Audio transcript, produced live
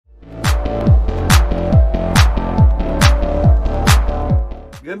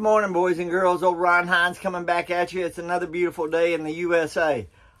Good morning, boys and girls. Old Ron Hines coming back at you. It's another beautiful day in the USA.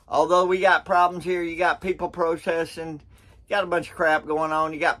 Although we got problems here, you got people protesting, you got a bunch of crap going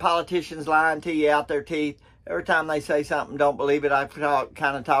on, you got politicians lying to you out their teeth. Every time they say something, don't believe it. I've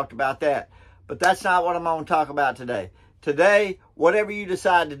kind of talked about that. But that's not what I'm going to talk about today. Today, whatever you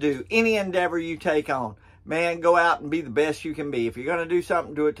decide to do, any endeavor you take on, man, go out and be the best you can be. If you're going to do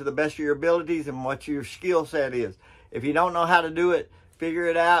something, do it to the best of your abilities and what your skill set is. If you don't know how to do it, figure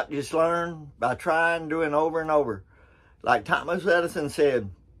it out. Just learn by trying, doing over and over. Like Thomas Edison said,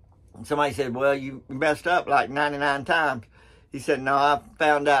 somebody said, well, you messed up like 99 times. He said, no, I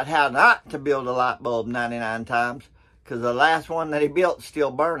found out how not to build a light bulb 99 times because the last one that he built is still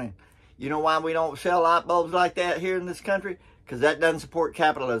burning. You know why we don't sell light bulbs like that here in this country? Because that doesn't support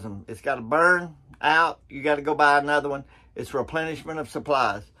capitalism. It's got to burn out. You got to go buy another one. It's replenishment of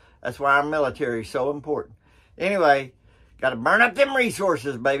supplies. That's why our military is so important. Anyway, got to burn up them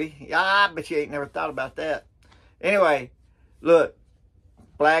resources, baby. Yeah, I bet you ain't never thought about that. Anyway, look,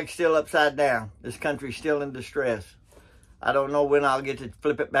 flag's still upside down. This country's still in distress. I don't know when I'll get to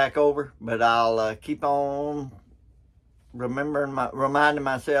flip it back over, but I'll keep on reminding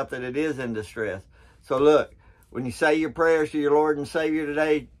myself that it is in distress. So look, when you say your prayers to your Lord and Savior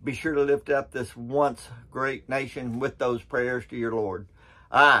today, be sure to lift up this once great nation with those prayers to your Lord.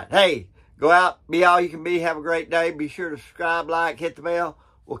 All right, hey, go out, be all you can be. Have a great day. Be sure to subscribe, like, hit the bell.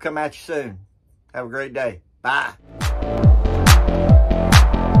 We'll come at you soon. Have a great day. Bye.